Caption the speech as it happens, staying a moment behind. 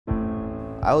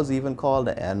I was even called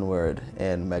the N-word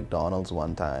in McDonald's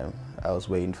one time. I was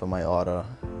waiting for my order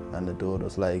and the dude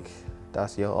was like,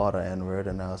 "That's your order, N-word."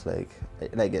 And I was like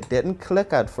it didn't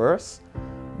click at first,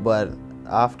 but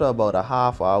after about a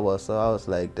half hour or so, I was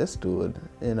like, this dude,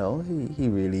 you know,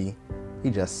 he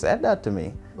just said that to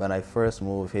me. When I first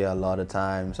moved here, a lot of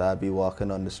times I'd be walking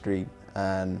on the street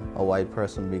and a white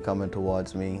person would be coming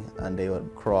towards me and they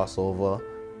would cross over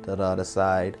to the other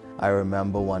side. I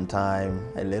remember one time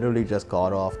I literally just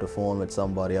got off the phone with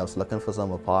somebody. I was looking for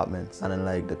some apartments, and in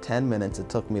like the 10 minutes it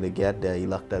took me to get there, he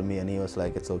looked at me and he was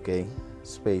like, "It's okay,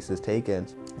 space is taken."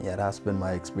 Yeah, that's been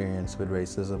my experience with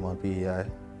racism on P.E.I.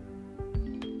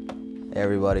 Hey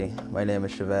everybody, my name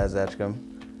is Chavez Edgecombe.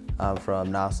 I'm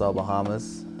from Nassau,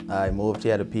 Bahamas. I moved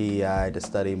here to P.E.I. to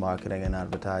study marketing and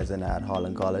advertising at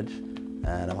Holland College,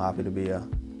 and I'm happy to be here.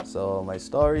 So my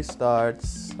story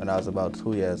starts when I was about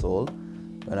 2 years old,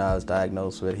 when I was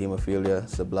diagnosed with hemophilia.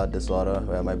 It's a blood disorder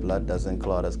where my blood doesn't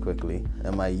clot as quickly.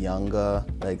 In my younger,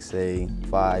 like say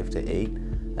 5 to 8,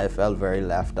 I felt very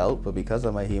left out, but because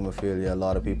of my hemophilia, a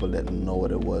lot of people didn't know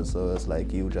what it was, so it's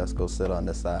like, you just go sit on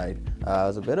the side. I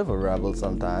was a bit of a rebel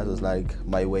sometimes. It was like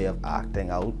my way of acting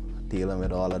out, dealing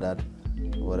with all of that,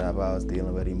 whatever I was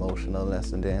dealing with,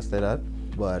 emotionalness and things like that.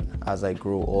 But as I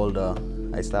grew older,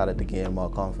 I started to gain more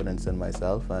confidence in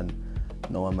myself and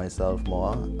knowing myself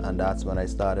more, and that's when I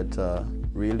started to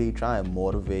really try and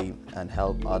motivate and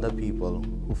help other people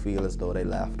who feel as though they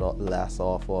left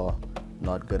off or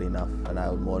not good enough. And I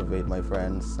would motivate my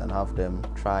friends and have them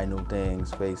try new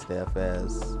things, face their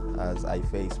fears as I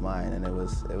face mine, and it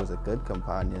was a good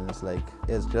companion.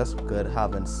 It's just good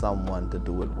having someone to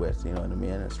do it with, you know what I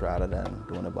mean? It's rather than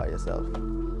doing it by yourself.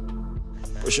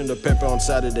 Pushing the pepper on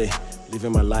Saturday,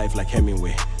 living my life like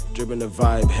Hemingway, dripping the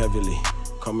vibe heavily,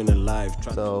 coming alive.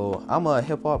 So I'm a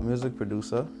hip-hop music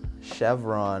producer.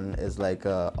 Chevron is like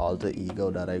a alter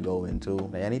ego that I go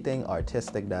into. Anything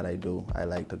artistic that I do, I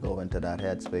like to go into that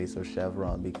headspace of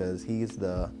Chevron, because he's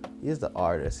the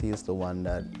artist. He's the one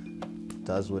that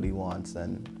does what he wants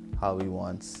and how he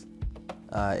wants.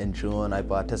 In June, I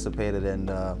participated in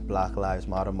the Black Lives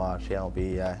Matter march here on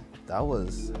P.E.I. That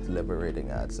was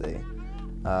liberating, I'd say.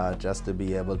 Just to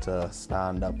be able to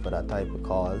stand up for that type of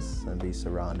cause and be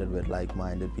surrounded with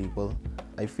like-minded people.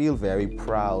 I feel very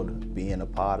proud being a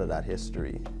part of that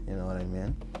history, you know what I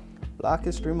mean? Black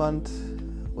History Month,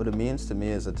 what it means to me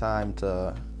is a time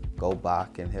to go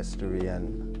back in history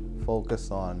and focus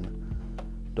on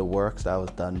the works that was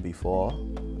done before,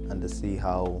 and to see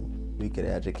how we could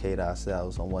educate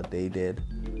ourselves on what they did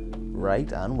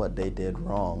right and what they did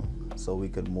wrong, so we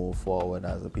could move forward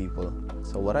as a people.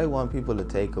 So what I want people to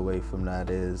take away from that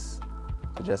is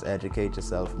to just educate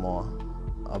yourself more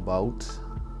about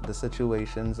the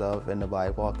situations in the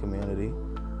BIPOC community,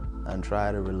 and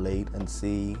try to relate and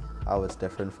see how it's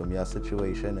different from your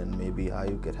situation and maybe how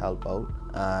you could help out.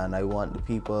 And I want the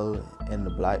people in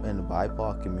the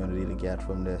BIPOC community to get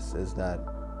from this is that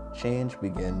change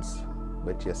begins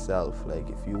with yourself. Like,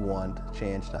 if you want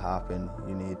change to happen,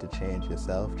 you need to change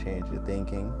yourself, change your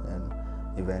thinking, and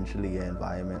eventually your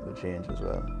environment will change as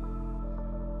well.